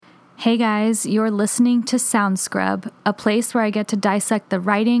Hey guys, you're listening to Sound Scrub, a place where I get to dissect the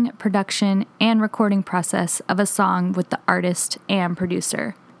writing, production, and recording process of a song with the artist and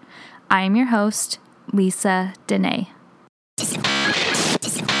producer. I am your host, Lisa Dene.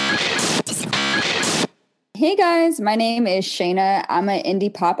 Hey guys, my name is Shayna. I'm an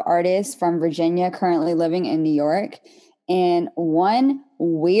indie pop artist from Virginia, currently living in New York. And one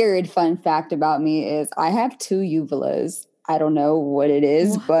weird fun fact about me is I have two uvulas. I don't know what it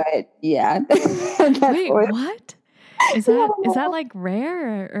is, but yeah. Wait, what? Is that like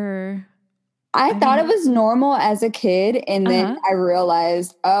rare or? I thought it was normal as a kid, and then I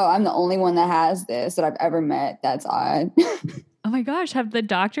realized, oh, I'm the only one that has this that I've ever met. That's odd. Oh my gosh, have the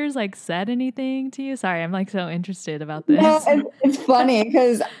doctors like said anything to you? Sorry, I'm like so interested about this. No, it's funny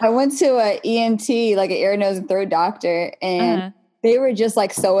because I went to a ENT, like an ear, nose, and throat doctor, and they were just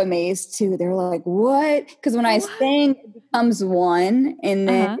like so amazed too. They were like, "What?" Because when I sing, it becomes one, and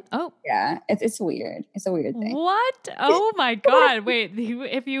then yeah, it's weird. It's a weird thing. What? Oh my god! Wait,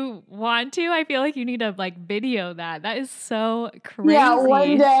 if you want to, I feel like you need to like video that. That is so crazy. Yeah,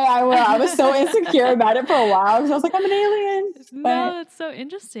 one day I will. I was so insecure about it for a while because I was like, "I'm an alien." No, that's so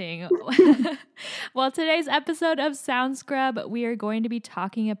interesting. Well, today's episode of Sound Scrub, we are going to be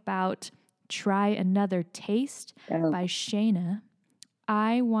talking about "Try Another Taste" by Shayna.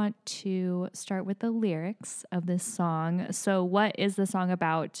 I want to start with the lyrics of this song. So what is the song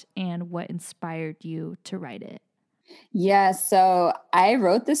about and what inspired you to write it? Yeah, so I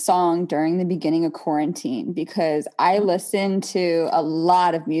wrote this song during the beginning of quarantine because I listened to a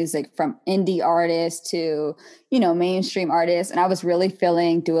lot of music from indie artists to, mainstream artists. And I was really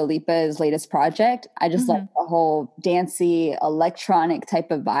feeling Dua Lipa's latest project. I just like the whole dancey electronic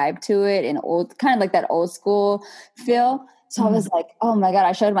type of vibe to it and old, kind of like that old school feel. So I was like, oh my God,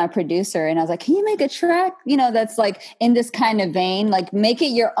 I showed my producer and I was like, can you make a track, that's like in this kind of vein, like make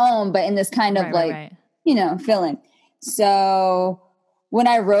it your own, but in this kind of feeling. So when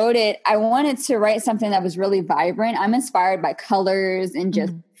I wrote it, I wanted to write something that was really vibrant. I'm inspired by colors and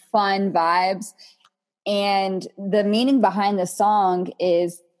just fun vibes. And the meaning behind the song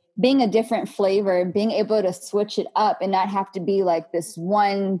is being a different flavor, being able to switch it up and not have to be like this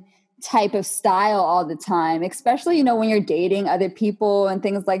one type of style all the time, especially, when you're dating other people and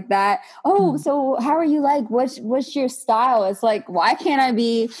things like that. Oh, so how are you like? What's your style? It's like, why can't I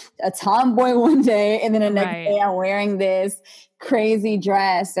be a tomboy one day and then the next day I'm wearing this crazy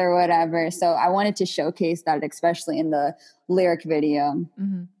dress or whatever? So I wanted to showcase that, especially in the lyric video.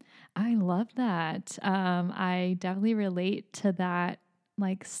 I love that. I definitely relate to that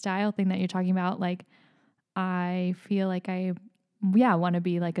like style thing that you're talking about. Like, I feel like I want to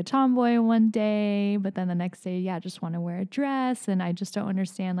be like a tomboy one day, but then the next day, just want to wear a dress. And I just don't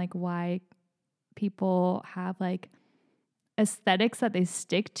understand like why people have like aesthetics that they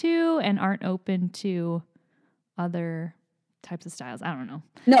stick to and aren't open to other types of styles. I don't know.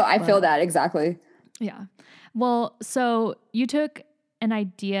 No, I feel that exactly. Yeah. Well, so you took an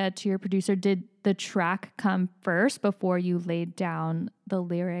idea to your producer. Did the track come first before you laid down the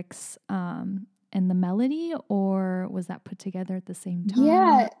lyrics and the melody, or was that put together at the same time?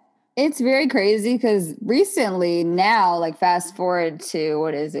 Yeah, it's very crazy because recently now, like fast forward to,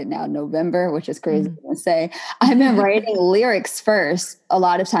 what is it now, November, which is crazy to say, I've been writing lyrics first a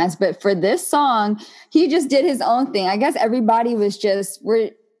lot of times. But for this song, he just did his own thing. I guess everybody was we're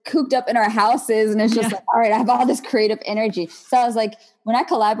cooped up in our houses and it's just like, all right, I have all this creative energy. So I was like, when I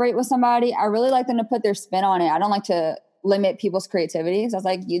collaborate with somebody, I really like them to put their spin on it. I don't like to limit people's creativity. So I was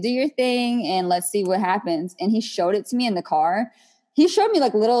like, you do your thing and let's see what happens. And he showed it to me in the car. He showed me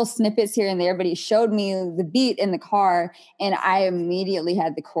like little snippets here and there, but he showed me the beat in the car and I immediately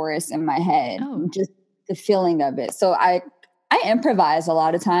had the chorus in my head, just the feeling of it. So I improvise a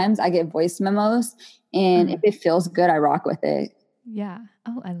lot of times. I get voice memos and if it feels good, I rock with it. Yeah.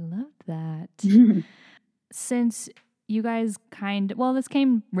 Oh, I love that. Since you guys this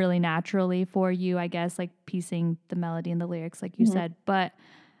came really naturally for you, I guess, like piecing the melody and the lyrics, like you said, but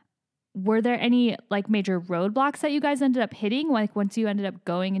were there any like major roadblocks that you guys ended up hitting? Like once you ended up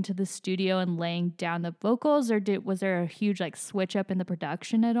going into the studio and laying down the vocals, or was there a huge like switch up in the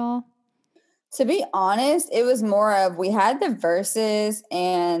production at all? To be honest, it was more of we had the verses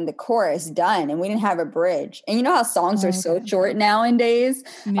and the chorus done and we didn't have a bridge. And you know how songs are so short nowadays?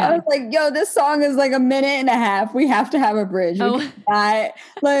 Yeah. I was like, yo, this song is like a minute and a half. We have to have a bridge. Like,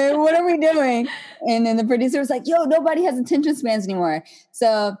 what are we doing? And then the producer was like, yo, nobody has attention spans anymore.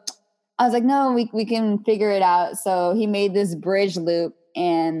 So I was like, no, we can figure it out. So he made this bridge loop.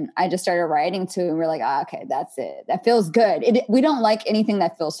 And I just started writing to him. We're like, okay, that's it. That feels good. We don't like anything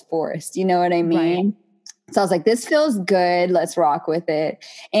that feels forced. You know what I mean? Right. So I was like, this feels good. Let's rock with it.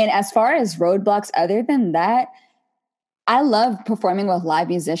 And as far as roadblocks, other than that, I love performing with live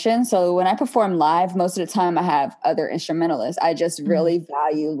musicians. So when I perform live, most of the time I have other instrumentalists. I just really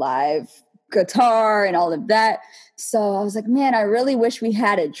value live guitar and all of that. So I was like, man, I really wish we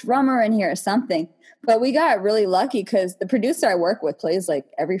had a drummer in here or something. But we got really lucky because the producer I work with plays like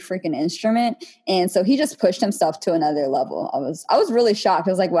every freaking instrument. And so he just pushed himself to another level. I was really shocked.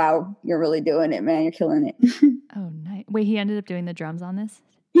 I was like, wow, you're really doing it, man. You're killing it. Oh, nice. Wait, he ended up doing the drums on this?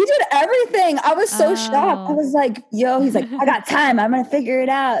 He did everything. I was so shocked. I was like, yo, he's like, I got time. I'm going to figure it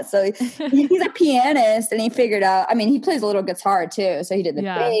out. So he's a pianist and he figured out, I mean, he plays a little guitar too. So he did the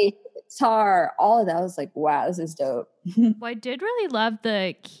bass, the guitar, all of that. I was like, wow, this is dope. Well, I did really love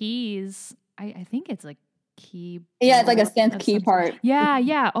the keys. I think it's like key. Yeah, it's like a synth key part.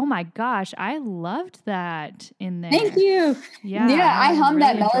 Yeah. Oh my gosh. I loved that in there. Thank you. Yeah. I hummed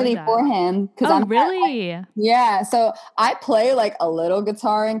really that melody for him. Oh, really? Yeah. So I play like a little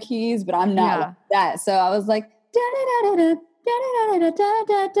guitar and keys, but I'm not like that. So I was like, I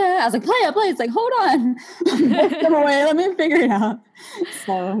was like, play it. It's like, hold on. Let me figure it out.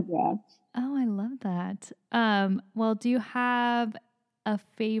 So yeah. Oh, I love that. Well, do you have a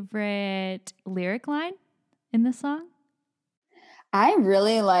favorite lyric line in the song? I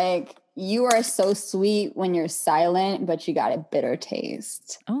really like, you are so sweet when you're silent, but you got a bitter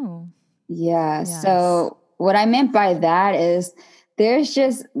taste. Oh. Yeah. Yes. So what I meant by that is there's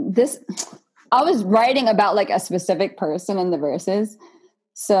just this, I was writing about like a specific person in the verses.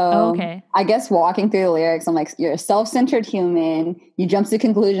 So I guess walking through the lyrics, I'm like, you're a self-centered human. You jump to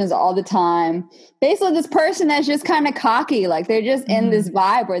conclusions all the time. Basically, this person that's just kind of cocky. Like they're just in this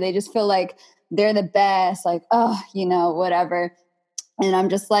vibe where they just feel like they're the best. Like, oh, you know, whatever. And I'm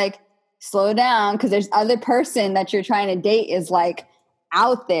just like, slow down. Because there's other person that you're trying to date is like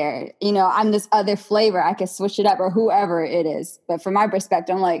out there. You know, I'm this other flavor. I can switch it up or whoever it is. But from my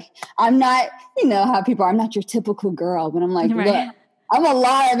perspective, I'm like, I'm not, you know how people are, I'm not your typical girl. But I'm like, look. I'm a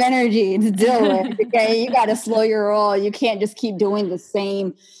lot of energy to deal with. Okay, you got to slow your roll. You can't just keep doing the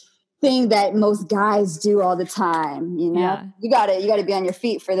same thing that most guys do all the time. You know, you got to be on your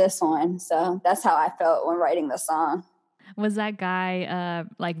feet for this one. So that's how I felt when writing the song. Was that guy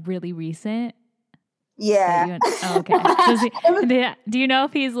like really recent? Yeah. Okay. Do you know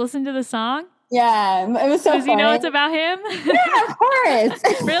if he's listened to the song? Yeah, it was so funny. Does he know it's about him? Yeah, of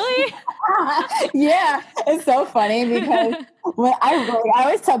course. Really? Yeah, it's so funny because when I wrote, I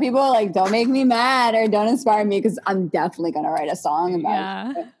always tell people like, don't make me mad or don't inspire me because I'm definitely going to write a song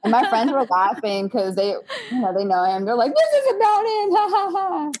about it. And my friends were laughing because they know him. They're like, this is about him. Ha ha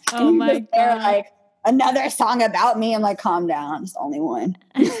ha. Oh my God. They're like, another song about me. I'm like, calm down. It's the only one.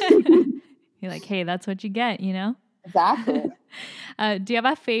 You're like, hey, that's what you get, you know? Exactly. Do you have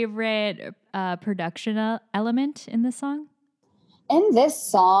a favorite production element in this song? In this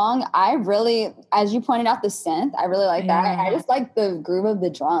song, I really, as you pointed out, the synth, I really like that. I just like the groove of the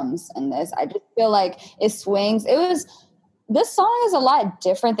drums in this. I just feel like it swings. This song is a lot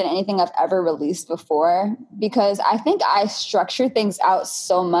different than anything I've ever released before because I think I structure things out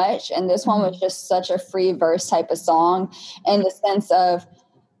so much. And this one was just such a free verse type of song in the sense of,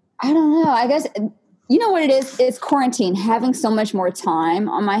 I don't know, I guess, you know what it is? It's quarantine, having so much more time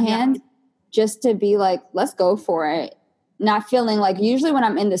on my hands just to be like, let's go for it. Not feeling like usually when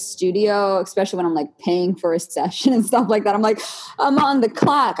I'm in the studio, especially when I'm like paying for a session and stuff like that, I'm like, I'm on the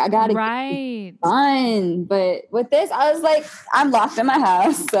clock. I got to get fun. But with this, I was like, I'm locked in my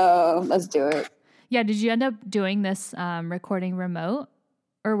house. So let's do it. Yeah. Did you end up doing this recording remote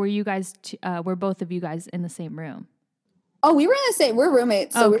or were you guys, were both of you guys in the same room? Oh, we were in the same, we're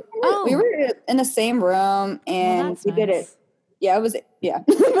roommates. So we were in the same room and we did it. Yeah, it was,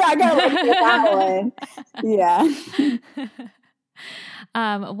 I got that one. Yeah.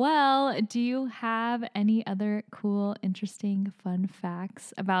 Well, do you have any other cool, interesting, fun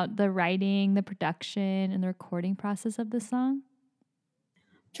facts about the writing, the production, and the recording process of the song?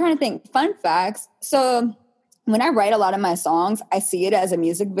 I'm trying to think. Fun facts. So when I write a lot of my songs, I see it as a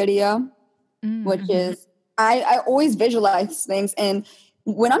music video, which is, I always visualize things. And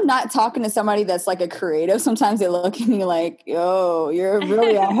when I'm not talking to somebody that's like a creative, sometimes they look at me like, yo, you're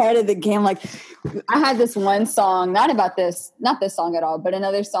really ahead of the game. Like I had this one song, not this song at all, but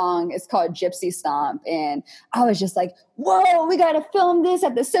another song. It's called Gypsy Stomp. And I was just like, whoa, we got to film this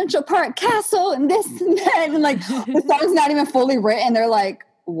at the Central Park Castle and this and that. And like the song's not even fully written. They're like,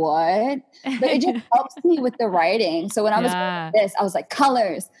 what? But it just helps me with the writing. So when I was writing this, I was like,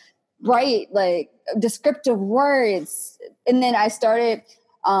 colors, bright, like descriptive words. And then I started,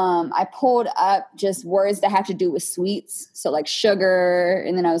 I pulled up just words that have to do with sweets. So like sugar.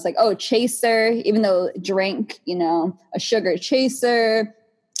 And then I was like, oh, chaser, even though drink, a sugar chaser,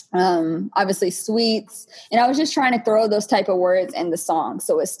 obviously sweets. And I was just trying to throw those type of words in the song.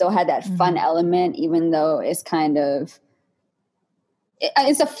 So it still had that fun element, even though it's kind of,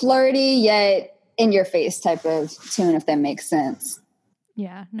 it's a flirty yet in your face type of tune, if that makes sense.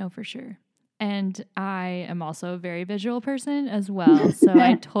 Yeah, no, for sure. And I am also a very visual person as well. So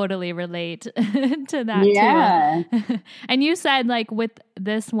I totally relate to that too. And you said like with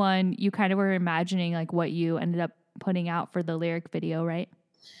this one, you kind of were imagining like what you ended up putting out for the lyric video, right?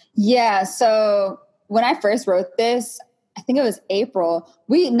 Yeah. So when I first wrote this, I think it was April,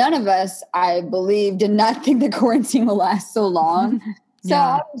 none of us, I believe, did not think the quarantine would last so long. So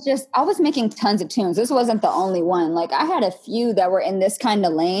I was making tons of tunes. This wasn't the only one. Like I had a few that were in this kind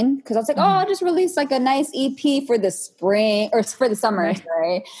of lane because I was like, I'll just release like a nice EP for the spring or for the summer. Right.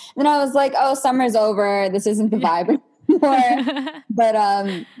 Sorry. And then I was like, oh, summer's over. This isn't the vibe anymore. But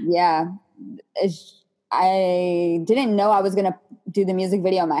I didn't know I was going to do the music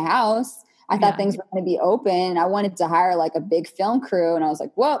video in my house. I thought things were going to be open. I wanted to hire like a big film crew. And I was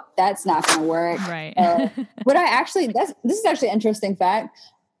like, well, that's not going to work. Right. This is actually an interesting fact.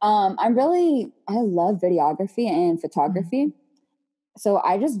 I love videography and photography. So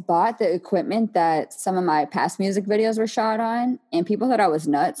I just bought the equipment that some of my past music videos were shot on. And people thought I was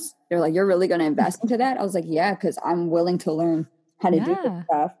nuts. They're like, you're really going to invest into that? I was like, yeah, because I'm willing to learn how to do this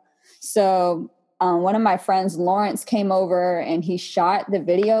stuff. So one of my friends, Lawrence, came over and he shot the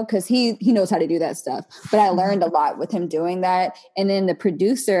video because he knows how to do that stuff. But I learned a lot with him doing that. And then the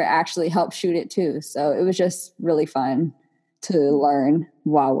producer actually helped shoot it too. So it was just really fun to learn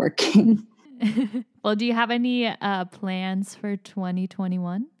while working. Well, do you have any plans for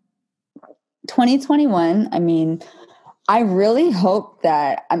 2021? 2021, I mean, I really hope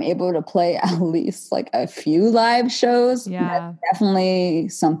that I'm able to play at least like a few live shows. Yeah. That's definitely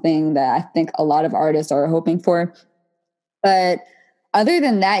something that I think a lot of artists are hoping for. But other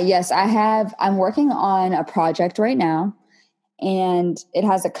than that, yes, I'm working on a project right now and it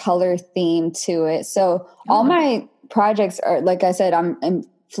has a color theme to it. So all my projects are, like I said, I'm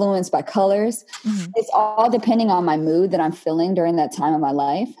influenced by colors. It's all depending on my mood that I'm feeling during that time of my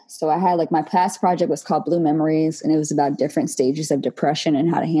life. So I had like my past project was called Blue Memories and it was about different stages of depression and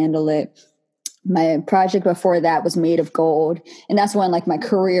how to handle it. My project before that was Made of Gold. And that's when like my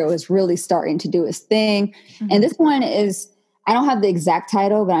career was really starting to do its thing. And this one I don't have the exact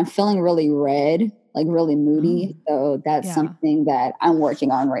title, but I'm feeling really red, like really moody. So that's something that I'm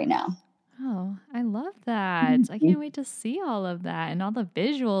working on right now. Oh, I love that. I can't wait to see all of that and all the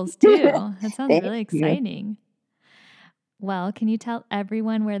visuals too. That sounds really exciting. Well, can you tell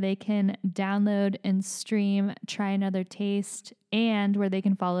everyone where they can download and stream Try Another Taste and where they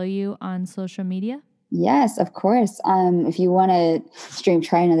can follow you on social media? Yes, of course. If you want to stream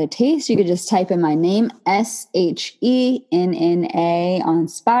Try Another Taste, you could just type in my name, SHENNA on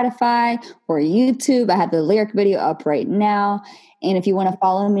Spotify or YouTube. I have the lyric video up right now. And if you want to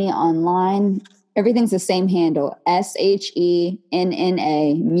follow me online, everything's the same handle, SHENNA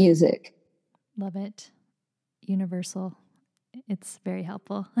music. Love it. Universal. It's very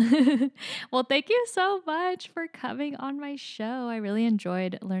helpful. Well, thank you so much for coming on my show. I really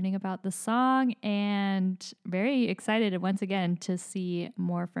enjoyed learning about the song and very excited once again to see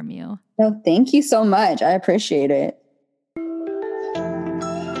more from you. Well, thank you so much. I appreciate it.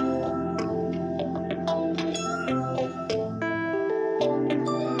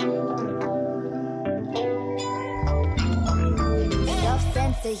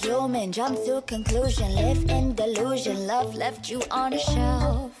 The human jump to conclusion, live in delusion, love left you on the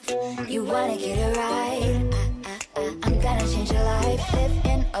shelf. You wanna get it right, I'm gonna change your life. Live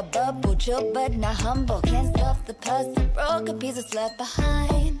in a bubble, chill but not humble. Can't solve the puzzle, broken pieces left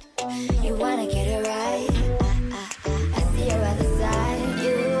behind. You wanna get it right, I see your other side.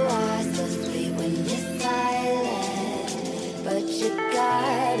 You are so sweet when you're silent, but you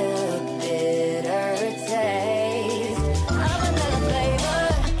got a bitter taste. I'm another flavor.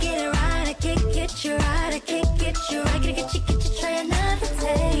 You're right, I can't get you right. Gotta get you try another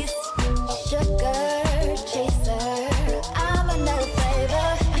taste. Sugar chaser, I'm another flavor.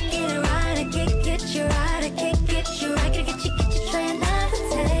 I get it right, I can't get you right. I can't get you right. Gotta get you try another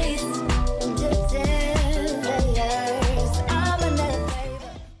taste. Different layers, I'm another flavor.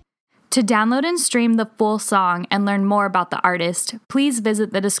 To download and stream the full song and learn more about the artist, please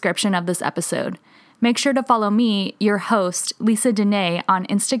visit the description of this episode. Make sure to follow me, your host, Lisa Dene, on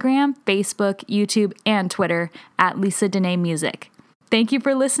Instagram, Facebook, YouTube, and Twitter at Lisa Dene Music. Thank you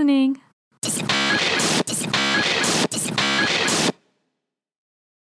for listening.